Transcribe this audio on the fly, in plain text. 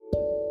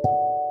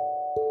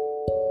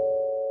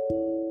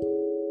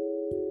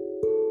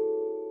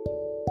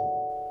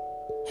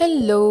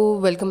Hello,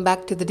 welcome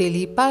back to the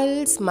Daily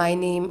Pulse. My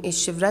name is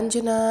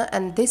Shivranjana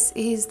and this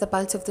is the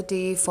Pulse of the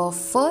Day for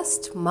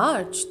 1st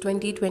March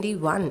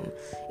 2021.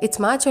 It's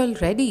March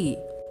already.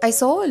 I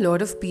saw a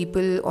lot of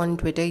people on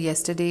Twitter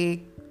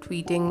yesterday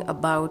tweeting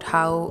about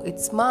how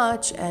it's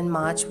March and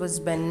March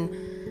was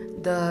when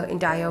the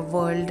entire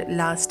world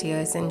last year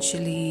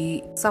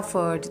essentially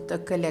suffered the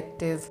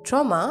collective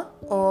trauma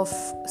of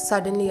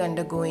suddenly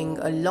undergoing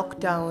a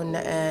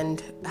lockdown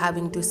and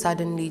having to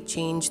suddenly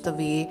change the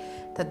way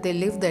that they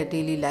live their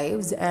daily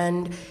lives.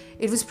 And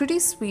it was pretty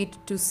sweet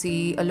to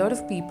see a lot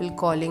of people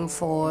calling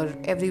for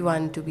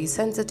everyone to be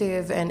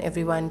sensitive and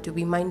everyone to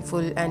be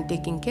mindful and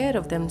taking care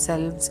of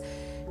themselves,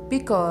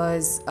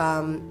 because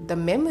the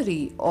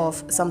memory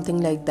of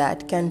something like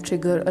that can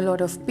trigger a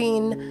lot of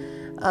pain,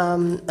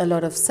 a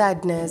lot of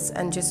sadness,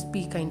 and just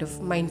be kind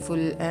of mindful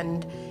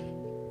and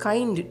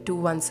kind to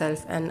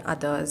oneself and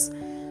others.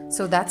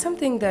 So that's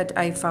something that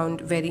I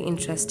found very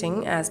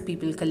interesting, as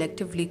people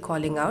collectively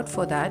calling out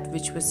for that,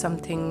 which was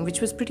something which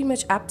was pretty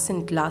much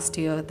absent last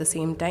year. At the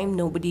same time,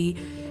 nobody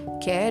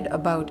cared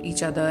about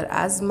each other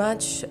as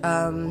much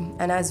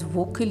and as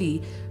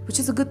vocally, which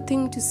is a good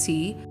thing to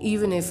see,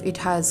 even if it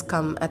has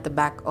come at the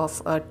back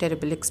of a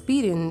terrible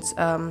experience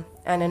and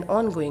an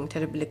ongoing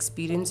terrible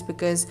experience.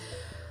 Because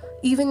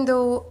even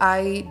though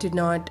I did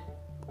not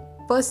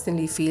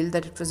personally feel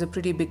that it was a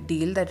pretty big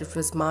deal that it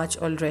was March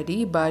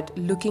already, but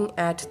looking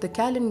at the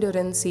calendar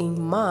and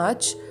seeing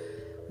March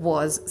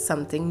was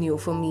something new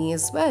for me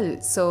as well.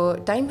 So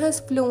time has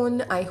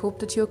flown. I hope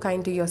that you're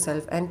kind to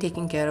yourself and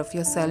taking care of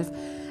yourself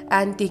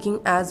and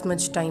taking as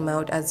much time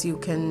out as you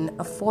can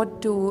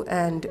afford to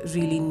and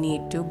really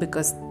need to,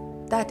 because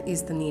that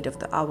is the need of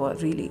the hour,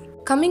 really.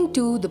 Coming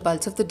to the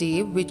pulse of the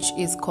day, which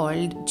is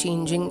called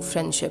changing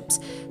friendships.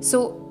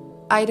 So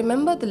I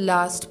remember the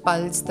last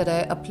pulse that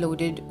I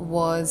uploaded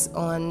was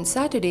on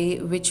Saturday,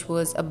 which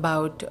was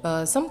about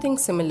something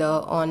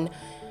similar on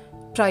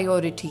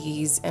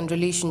priorities and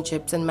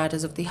relationships and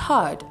matters of the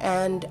heart.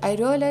 And I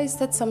realized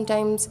that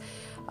sometimes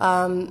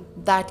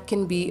that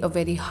can be a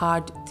very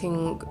hard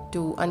thing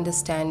to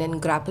understand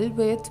and grapple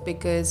with,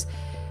 because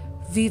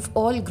we've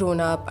all grown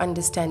up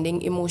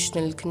understanding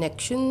emotional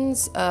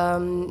connections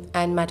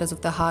and matters of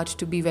the heart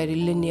to be very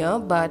linear,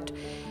 but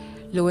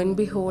lo and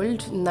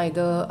behold,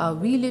 neither are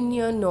we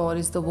linear nor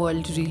is the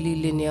world really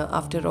linear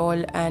after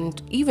all. And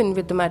even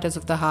with the matters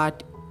of the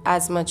heart,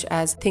 as much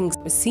as things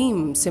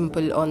seem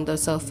simple on the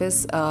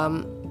surface,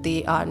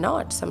 they are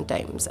not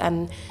sometimes,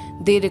 and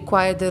they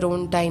require their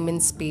own time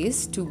and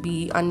space to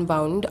be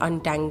unwound,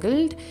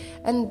 untangled,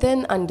 and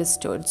then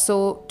understood.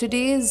 So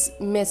today's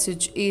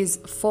message is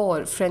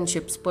for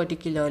friendships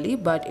particularly,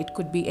 but it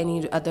could be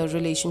any other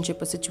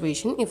relationship or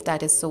situation, if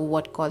that is so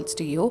what calls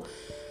to you.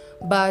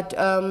 But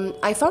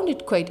I found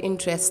it quite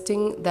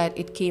interesting that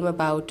it came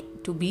about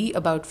to be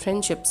about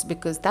friendships,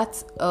 because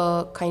that's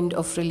a kind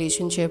of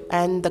relationship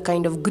and the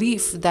kind of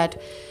grief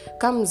that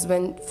comes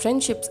when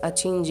friendships are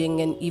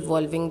changing and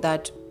evolving,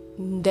 that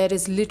there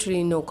is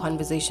literally no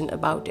conversation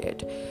about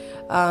it.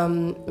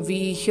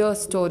 We hear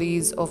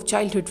stories of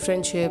childhood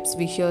friendships,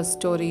 we hear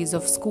stories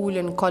of school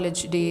and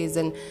college days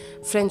and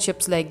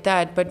friendships like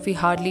that, but we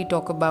hardly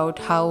talk about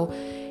how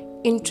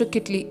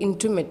intricately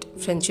intimate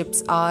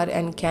friendships are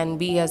and can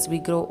be as we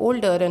grow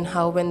older, and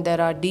how when there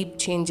are deep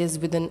changes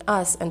within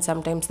us and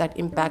sometimes that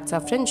impacts our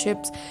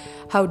friendships,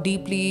 how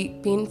deeply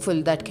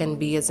painful that can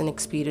be as an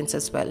experience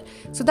as well.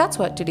 So that's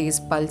what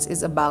today's pulse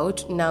is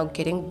about. Now,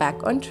 getting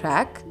back on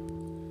track.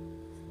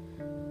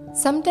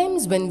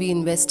 Sometimes when we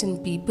invest in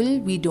people,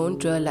 we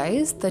don't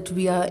realize that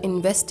we are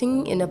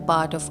investing in a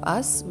part of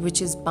us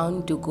which is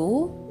bound to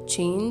go,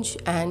 change,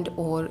 and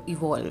or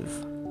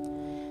evolve.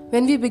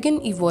 When we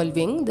begin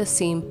evolving, the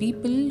same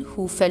people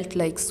who felt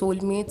like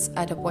soulmates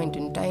at a point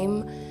in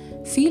time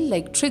feel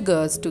like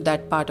triggers to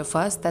that part of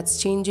us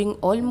that's changing,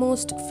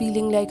 almost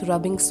feeling like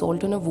rubbing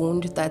salt on a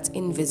wound that's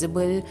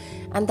invisible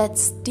and that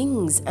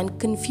stings and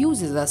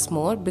confuses us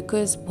more,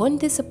 because weren't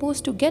they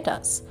supposed to get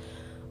us?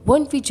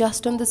 Weren't we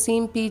just on the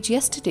same page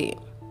yesterday?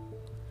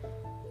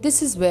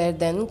 This is where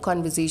then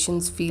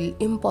conversations feel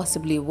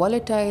impossibly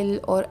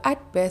volatile, or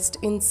at best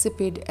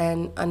insipid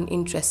and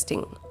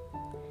uninteresting.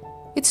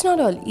 It's not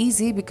all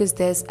easy, because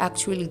there's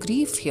actual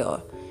grief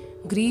here.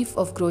 Grief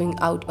of growing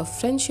out of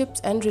friendships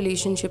and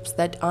relationships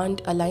that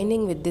aren't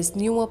aligning with this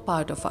newer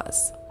part of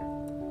us.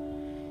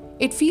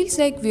 It feels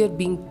like we are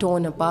being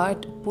torn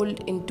apart,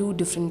 pulled in two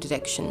different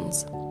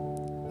directions.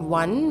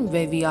 One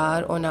where we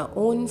are on our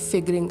own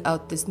figuring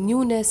out this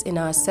newness in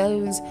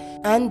ourselves,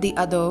 and the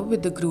other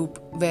with the group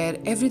where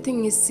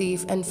everything is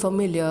safe and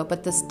familiar,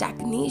 but the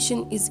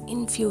stagnation is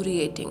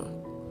infuriating.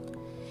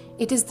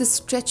 It is the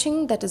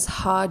stretching that is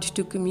hard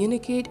to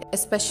communicate,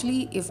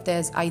 especially if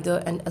there's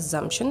either an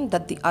assumption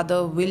that the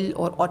other will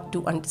or ought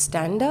to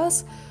understand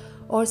us,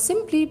 or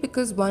simply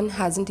because one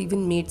hasn't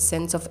even made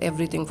sense of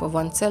everything for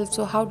oneself,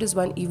 so how does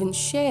one even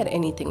share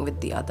anything with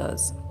the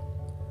others?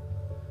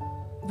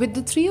 With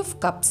the Three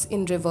of Cups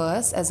in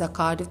reverse as a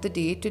card of the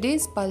day,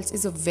 today's pulse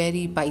is a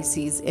very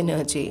Pisces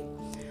energy.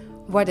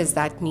 What does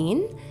that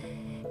mean?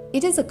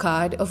 It is a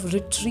card of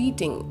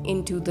retreating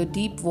into the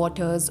deep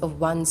waters of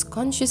one's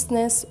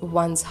consciousness,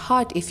 one's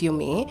heart, if you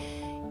may,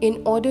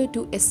 in order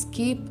to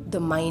escape the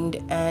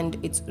mind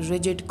and its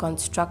rigid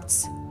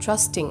constructs,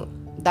 trusting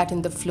that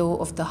in the flow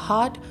of the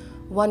heart,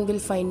 one will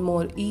find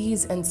more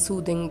ease and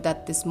soothing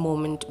that this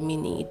moment may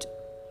need.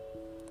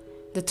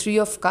 The Three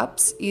of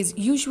Cups is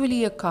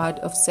usually a card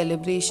of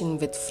celebration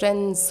with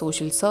friends,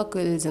 social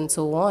circles, and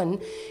so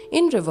on.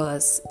 In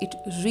reverse, it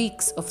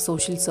reeks of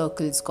social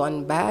circles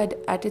gone bad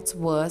at its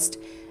worst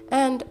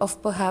and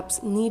of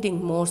perhaps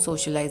needing more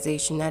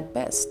socialization at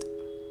best.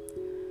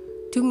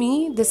 To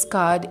me, this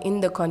card, in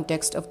the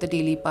context of the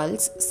Daily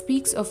Pulse,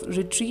 speaks of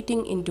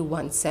retreating into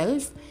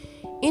oneself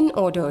in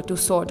order to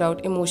sort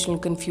out emotional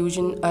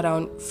confusion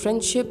around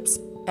friendships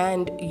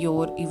and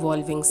your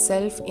evolving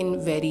self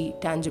in very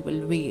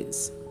tangible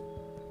ways.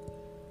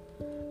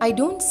 I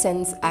don't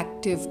sense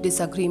active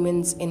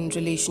disagreements in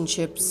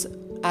relationships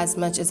as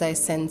much as I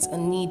sense a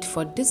need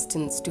for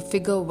distance to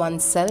figure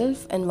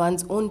oneself and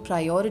one's own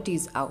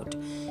priorities out,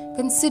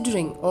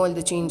 considering all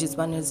the changes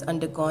one has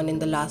undergone in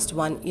the last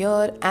 1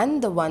 year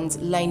and the ones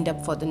lined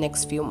up for the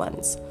next few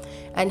months,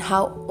 and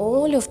how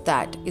all of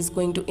that is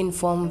going to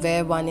inform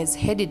where one is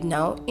headed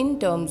now in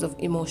terms of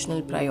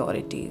emotional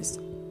priorities.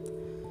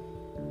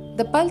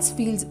 The pulse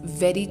feels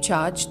very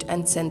charged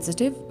and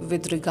sensitive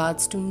with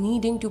regards to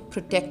needing to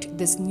protect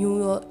this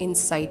newer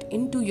insight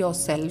into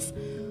yourself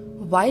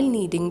while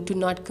needing to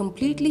not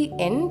completely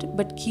end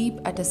but keep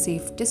at a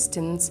safe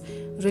distance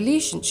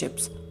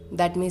relationships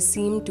that may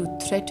seem to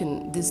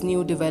threaten this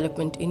new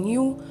development in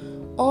you,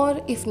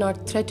 or if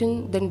not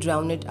threaten, then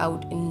drown it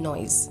out in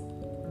noise.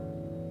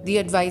 The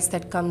advice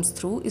that comes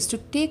through is to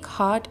take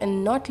heart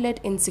and not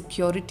let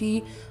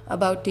insecurity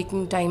about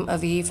taking time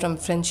away from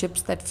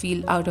friendships that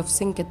feel out of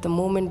sync at the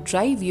moment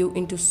drive you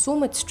into so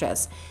much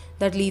stress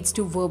that leads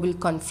to verbal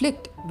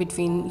conflict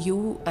between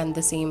you and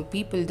the same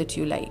people that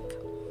you like.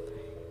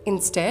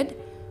 Instead,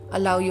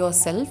 allow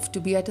yourself to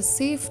be at a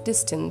safe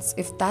distance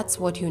if that's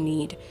what you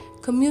need,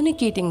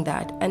 communicating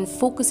that and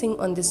focusing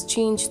on this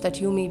change that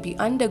you may be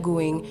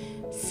undergoing,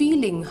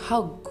 feeling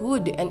how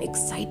good and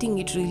exciting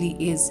it really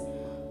is,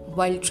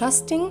 while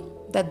trusting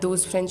that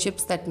those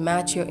friendships that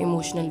match your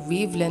emotional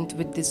wavelength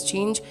with this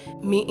change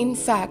may in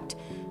fact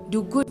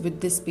do good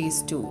with this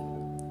space too.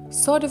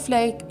 Sort of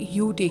like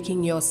you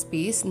taking your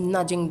space,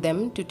 nudging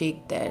them to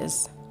take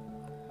theirs.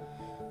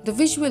 The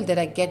visual that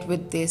I get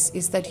with this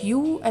is that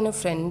you and a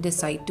friend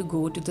decide to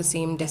go to the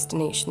same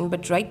destination,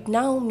 but right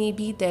now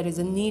maybe there is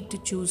a need to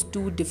choose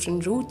two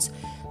different routes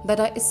that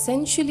are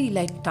essentially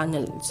like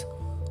tunnels,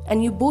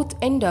 and you both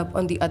end up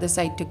on the other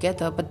side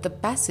together, but the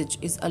passage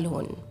is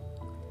alone.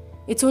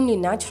 It's only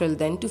natural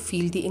then to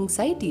feel the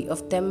anxiety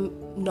of them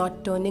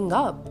not turning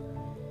up.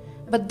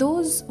 But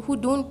those who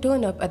don't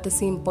turn up at the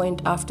same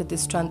point after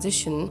this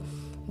transition,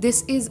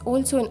 this is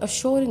also an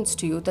assurance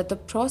to you that the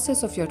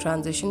process of your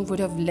transition would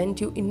have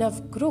lent you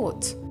enough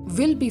growth,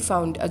 will be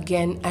found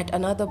again at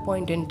another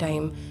point in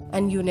time,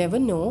 and you never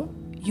know,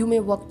 you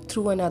may walk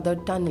through another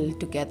tunnel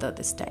together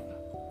this time.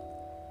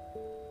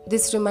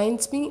 This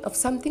reminds me of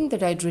something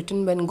that I'd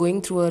written when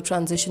going through a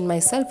transition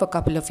myself a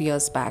couple of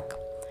years back.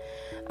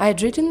 I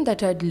had written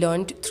that I'd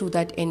learned through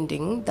that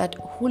ending that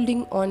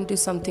holding on to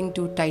something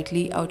too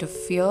tightly out of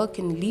fear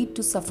can lead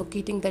to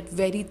suffocating that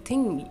very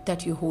thing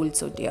that you hold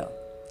so dear.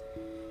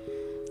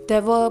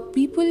 There were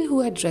people who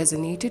had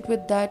resonated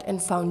with that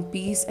and found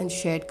peace and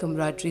shared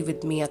camaraderie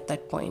with me at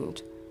that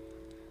point.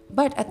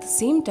 But at the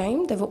same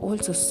time, there were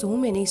also so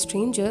many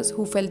strangers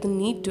who felt the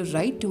need to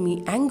write to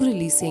me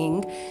angrily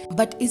saying,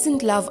 "But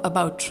isn't love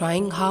about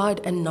trying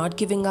hard and not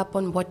giving up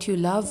on what you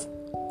love?"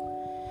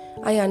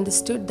 I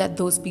understood that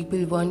those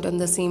people weren't on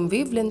the same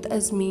wavelength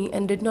as me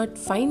and did not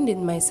find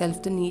in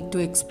myself the need to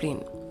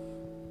explain.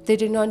 They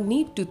did not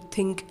need to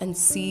think and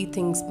see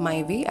things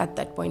my way at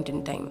that point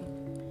in time.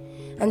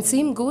 And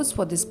same goes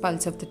for this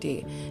pulse of the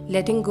day.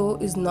 Letting go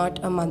is not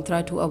a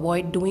mantra to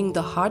avoid doing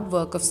the hard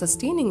work of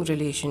sustaining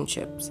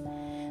relationships.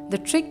 The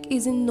trick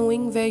is in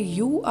knowing where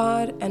you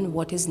are and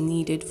what is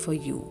needed for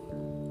you.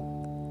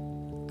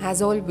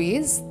 As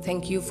always,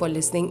 thank you for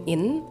listening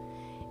in.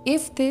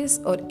 If this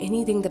or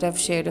anything that I've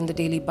shared on the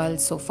Daily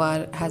Pulse so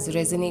far has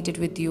resonated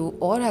with you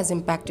or has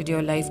impacted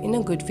your life in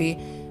a good way,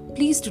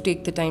 please do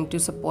take the time to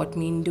support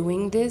me in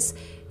doing this.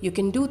 You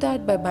can do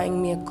that by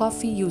buying me a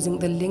coffee using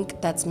the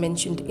link that's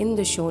mentioned in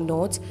the show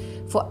notes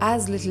for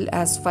as little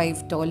as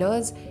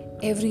 $5.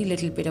 Every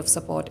little bit of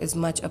support is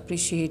much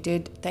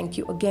appreciated. Thank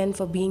you again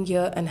for being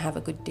here and have a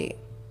good day.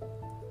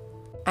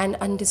 And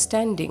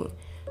understanding.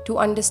 To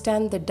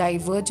understand the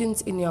divergence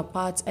in your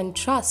paths and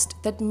trust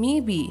that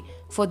maybe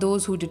for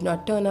those who did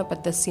not turn up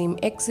at the same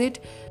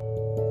exit,